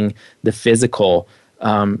 acknowledging the physical,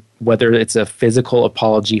 whether it's a physical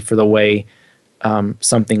apology for the way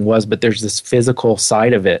something was, but there's this physical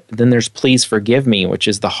side of it. Then there's please forgive me, which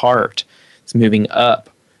is the heart. It's moving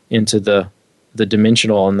up into the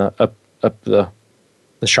dimensional and up the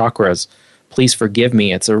chakras. Please forgive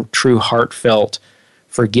me. It's a true heartfelt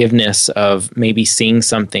forgiveness of maybe seeing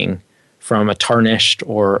something from a tarnished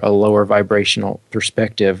or a lower vibrational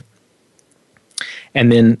perspective. And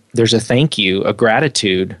then there's a thank you, a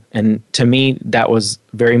gratitude. And to me, that was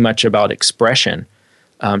very much about expression,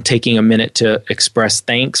 taking a minute to express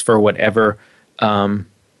thanks for whatever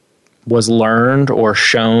was learned or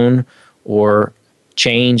shown or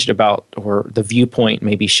changed about, or the viewpoint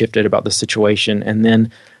maybe shifted about the situation. And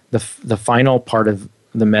then the final part of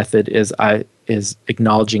the method is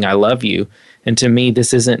acknowledging I love you. And to me,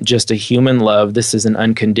 this isn't just a human love. This is an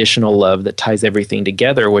unconditional love that ties everything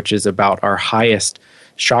together, which is about our highest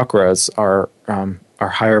chakras, our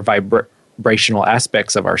higher vibrational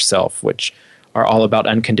aspects of ourself, which are all about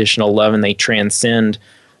unconditional love, and they transcend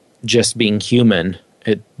just being human.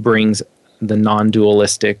 It brings the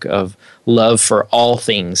non-dualistic of love for all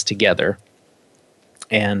things together.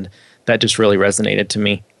 And that just really resonated to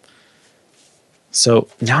me. So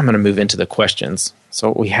now I'm going to move into the questions.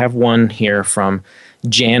 So we have one here from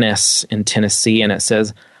Janice in Tennessee, and it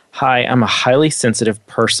says, "Hi, I'm a highly sensitive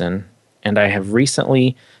person, and I have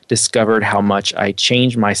recently discovered how much I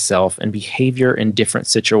change myself and behavior in different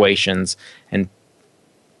situations and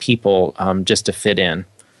people just to fit in."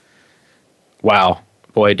 Wow,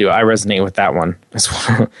 boy, do I resonate with that one.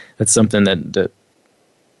 That's something that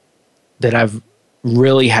I've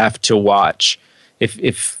really have to watch.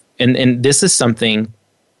 And this is something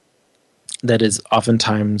that is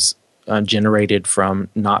oftentimes generated from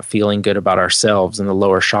not feeling good about ourselves in the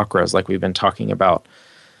lower chakras, like we've been talking about.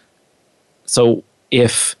 So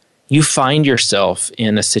if you find yourself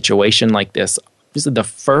in a situation like this, the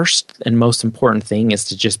first and most important thing is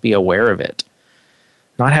to just be aware of it.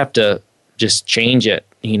 Not have to just change it,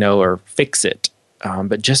 or fix it.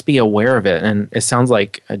 but just be aware of it. And it sounds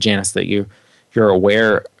like, Janice, that you're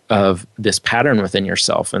aware of this pattern within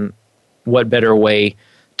yourself. And what better way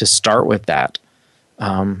to start with that?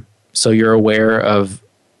 So you're aware of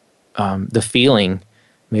the feeling.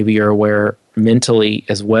 Maybe you're aware mentally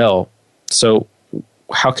as well. So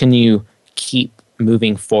how can you keep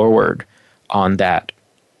moving forward on that?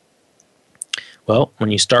 Well,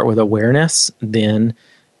 when you start with awareness, then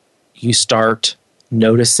you start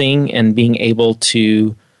noticing and being able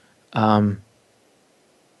to,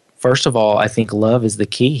 first of all, I think love is the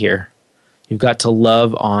key here. You've got to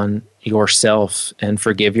love on yourself and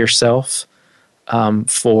forgive yourself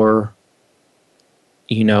for,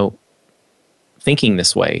 thinking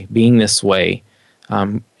this way, being this way,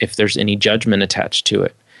 if there's any judgment attached to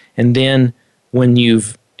it. And then when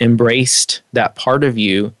you've embraced that part of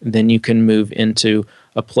you, then you can move into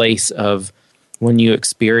a place of when you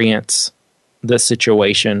experience the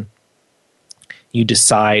situation, you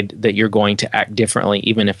decide that you're going to act differently,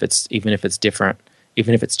 even if it's different,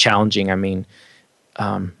 even if it's challenging. I mean,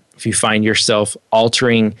 if you find yourself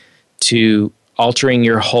altering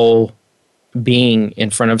your whole being in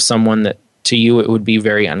front of someone that to you it would be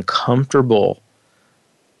very uncomfortable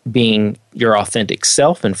being your authentic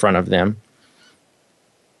self in front of them,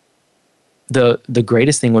 the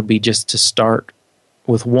greatest thing would be just to start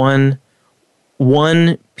with one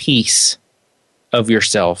piece of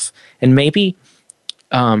yourself. And maybe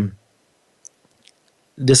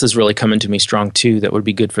this is really coming to me strong too, that would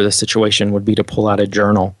be good for this situation, would be to pull out a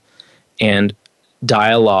journal and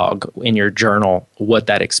dialogue in your journal what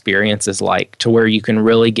that experience is like, to where you can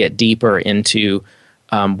really get deeper into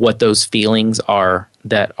what those feelings are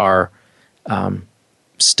that are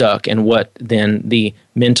stuck, and what then the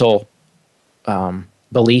mental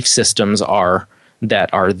belief systems are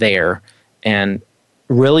that are there, and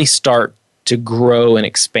really start to grow and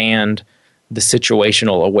expand the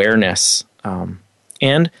situational awareness.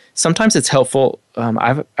 And sometimes it's helpful.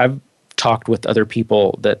 I've talked with other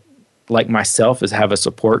people that, like myself, have a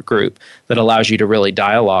support group that allows you to really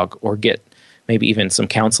dialogue or get maybe even some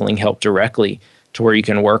counseling help directly, to where you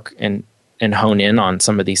can work and hone in on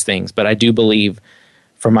some of these things. But I do believe,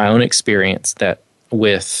 from my own experience, that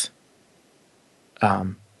with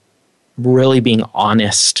really being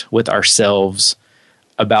honest with ourselves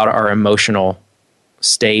about our emotional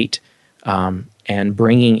state, and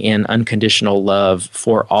bringing in unconditional love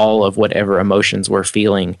for all of whatever emotions we're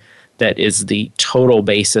feeling, that is the total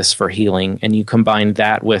basis for healing. And you combine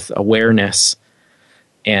that with awareness,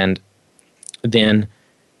 and then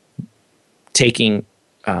taking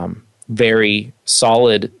very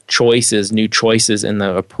solid choices, new choices in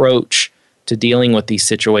the approach to dealing with these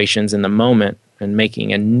situations in the moment, and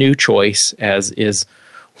making a new choice, as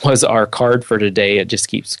was our card for today. It just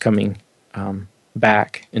keeps coming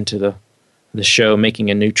back into the show, making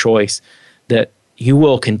a new choice, that you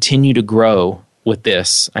will continue to grow with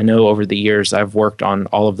this. I know over the years I've worked on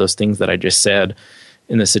all of those things that I just said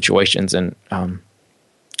in the situations, and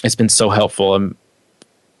it's been so helpful. I'm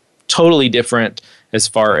totally different as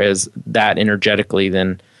far as that energetically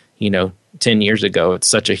than 10 years ago. It's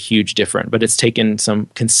such a huge difference, but it's taken some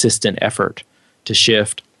consistent effort to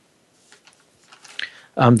shift.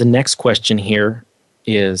 The next question here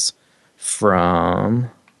is from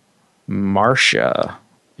Marcia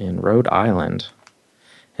in Rhode Island.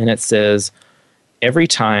 And it says, every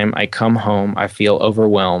time I come home, I feel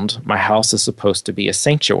overwhelmed. My house is supposed to be a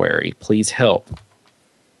sanctuary. Please help.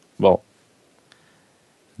 Well,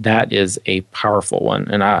 that is a powerful one.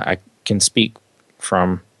 And I can speak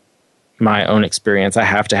from my own experience. I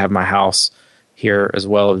have to have my house here as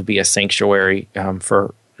well to be a sanctuary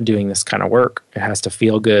for doing this kind of work. It has to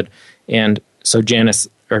feel good. And so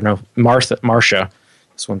Marcia,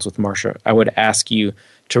 this one's with Marcia, I would ask you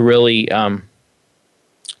to really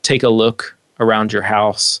take a look around your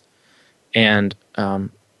house and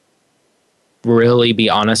really be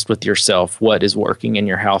honest with yourself, what is working in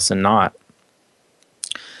your house and not.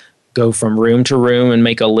 Go from room to room and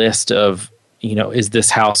make a list of, is this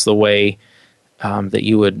house the way that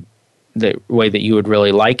you would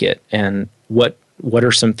really like it, and what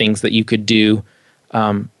are some things that you could do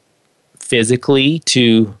physically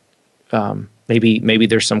to maybe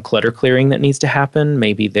there's some clutter clearing that needs to happen.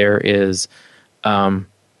 Maybe there is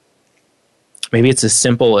maybe it's as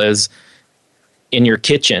simple as in your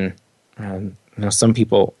kitchen. Some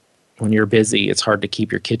people, when you're busy, it's hard to keep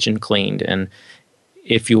your kitchen cleaned, and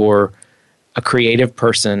if you're a creative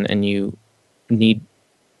person and you need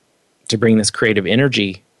to bring this creative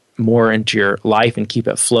energy more into your life and keep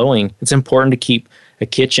it flowing, it's important to keep a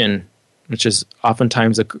kitchen, which is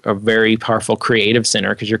oftentimes a very powerful creative center,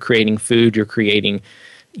 because you're creating food, you're creating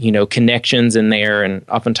connections in there, and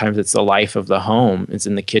oftentimes it's the life of the home is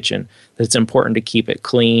in the kitchen. That it's important to keep it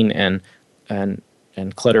clean and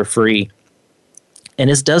clutter free. And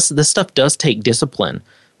this stuff does take discipline,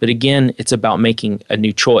 but again, it's about making a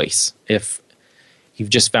new choice. If you've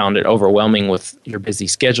just found it overwhelming with your busy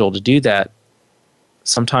schedule to do that,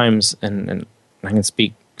 sometimes, and I can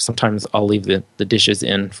speak, sometimes I'll leave the dishes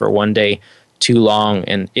in for one day too long,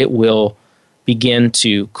 and it will begin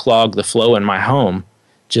to clog the flow in my home.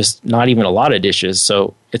 Just not even a lot of dishes.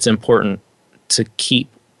 So it's important to keep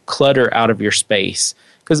clutter out of your space,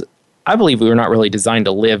 because I believe we were not really designed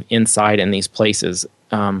to live inside in these places.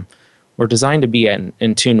 We're designed to be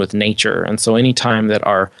in tune with nature. And so anytime that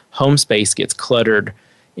our home space gets cluttered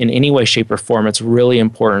in any way, shape, or form, it's really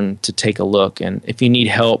important to take a look. And if you need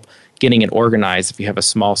help getting it organized, if you have a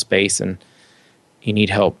small space and you need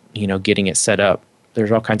help, getting it set up,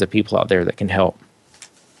 there's all kinds of people out there that can help.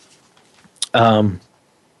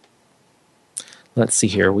 Let's see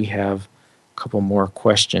here. We have a couple more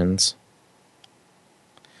questions.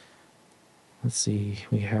 Let's see.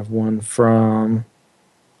 We have one from...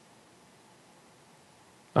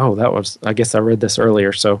 I guess I read this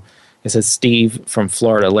earlier. So it says, Steve from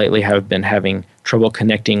Florida, lately have been having trouble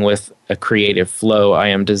connecting with a creative flow.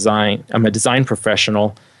 I'm a design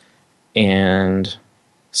professional, and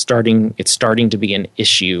it's starting to be an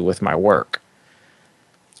issue with my work.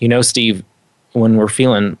 Steve, when we're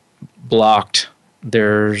feeling blocked,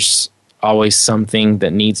 there's always something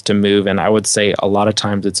that needs to move. And I would say a lot of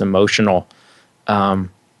times it's emotional. I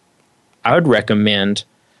would recommend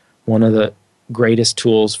one of the greatest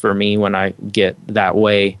tools for me when I get that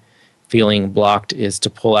way, feeling blocked, is to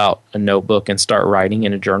pull out a notebook and start writing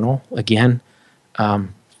in a journal again.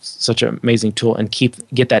 Such an amazing tool, and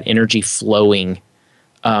get that energy flowing,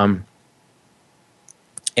 and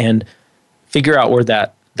figure out where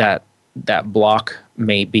that block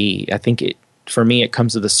may be. I think for me, it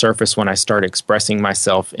comes to the surface when I start expressing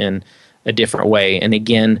myself in a different way. And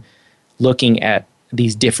again, looking at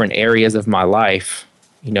these different areas of my life,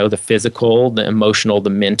 the physical, the emotional,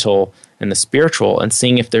 the mental, and the spiritual, and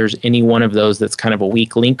seeing if there's any one of those that's kind of a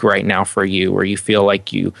weak link right now for you, where you feel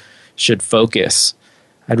like you should focus.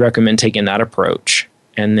 I'd recommend taking that approach.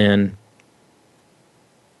 And then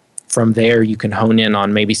from there, you can hone in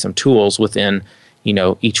on maybe some tools within,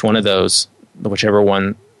 each one of those, whichever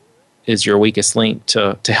one is your weakest link,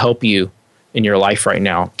 to help you in your life right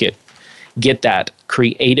now. Get that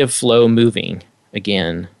creative flow moving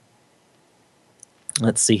again.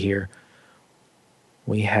 Let's see here.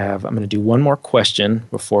 I'm going to do one more question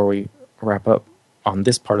before we wrap up on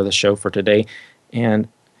this part of the show for today. And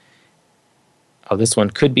this one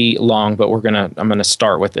could be long, but I'm going to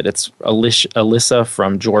start with it. It's Alyssa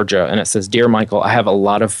from Georgia, and it says, Dear Michael, I have a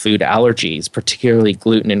lot of food allergies, particularly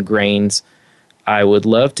gluten and grains. I would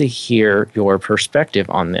love to hear your perspective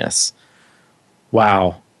on this.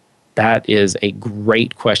 Wow, that is a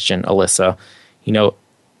great question, Alyssa.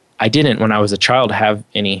 I didn't, when I was a child, have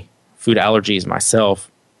any food allergies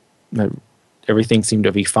myself. Everything seemed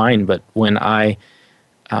to be fine. But when I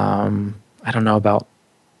don't know, about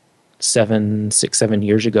 7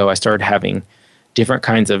 years ago, I started having different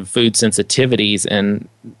kinds of food sensitivities, and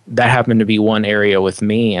that happened to be one area with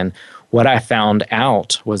me. And what I found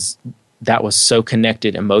out was that was so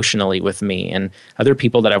connected emotionally with me. And other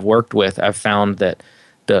people that I've worked with, I've found that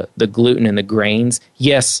the gluten and the grains,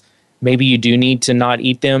 yes, maybe you do need to not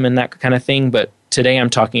eat them and that kind of thing, but today I'm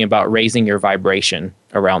talking about raising your vibration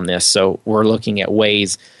around this. So we're looking at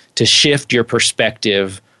ways to shift your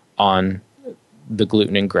perspective on the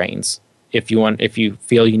gluten and grains. If you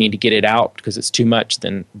feel you need to get it out because it's too much,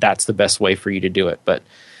 then that's the best way for you to do it. But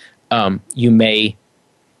you may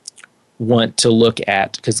want to look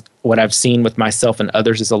at, because what I've seen with myself and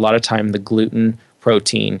others is a lot of time the gluten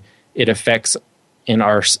protein, it affects in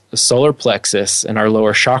our solar plexus and our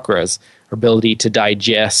lower chakras, our ability to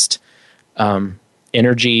digest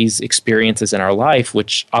energies, experiences in our life,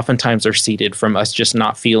 which oftentimes are seeded from us just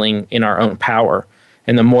not feeling in our own power.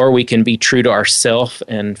 And the more we can be true to ourselves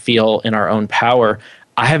and feel in our own power,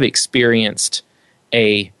 I have experienced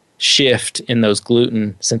a shift in those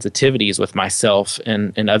gluten sensitivities with myself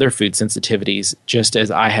and other food sensitivities, just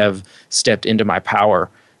as I have stepped into my power.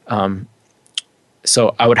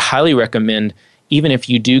 So I would highly recommend, even if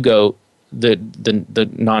you do go the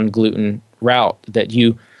non-gluten route, that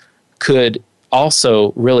you could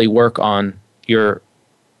also really work on your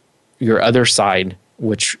other side,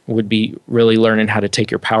 which would be really learning how to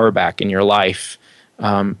take your power back in your life.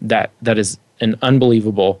 That is an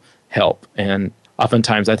unbelievable help, and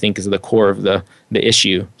oftentimes I think is the core of the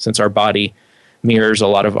issue, since our body mirrors a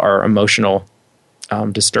lot of our emotional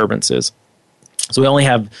disturbances. So we only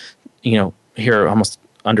have, here almost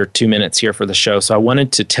under 2 minutes here for the show. So I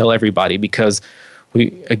wanted to tell everybody, because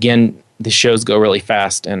the shows go really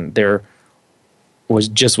fast, and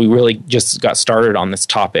we really just got started on this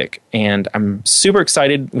topic, and I'm super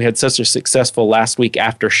excited. We had such a successful last week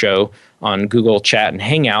after show on Google Chat and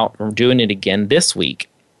Hangout. We're doing it again this week.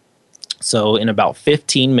 So in about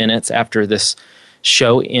 15 minutes after this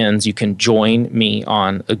show ends, you can join me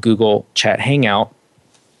on a Google Chat Hangout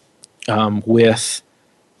with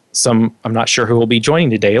some, I'm not sure who will be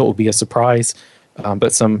joining today. It will be a surprise,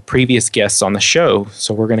 but some previous guests on the show.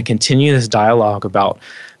 So we're going to continue this dialogue about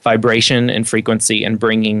vibration and frequency and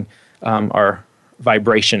bringing our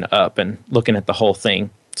vibration up and looking at the whole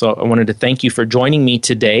thing. So I wanted to thank you for joining me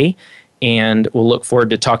today, and we'll look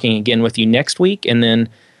forward to talking again with you next week, and then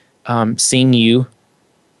seeing you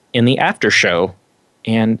in the after show.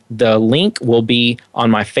 And the link will be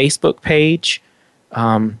on my Facebook page,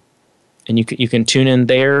 and you can tune in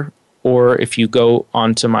there, or if you go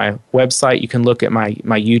onto my website, you can look at my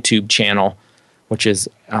YouTube channel, which is,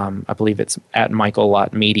 I believe it's at Michael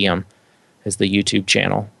Lott Medium is the YouTube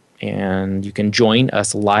channel. And you can join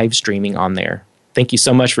us live streaming on there. Thank you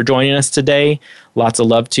so much for joining us today. Lots of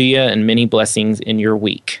love to you and many blessings in your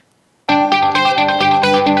week.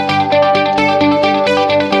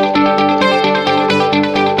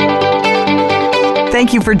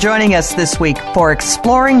 Thank you for joining us this week for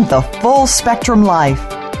Exploring the Full Spectrum Life.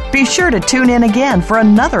 Be sure to tune in again for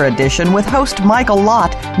another edition with host Michael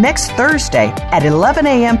Lott next Thursday at 11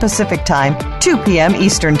 a.m. Pacific Time, 2 p.m.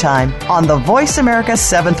 Eastern Time on the Voice America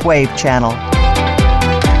 7th Wave channel.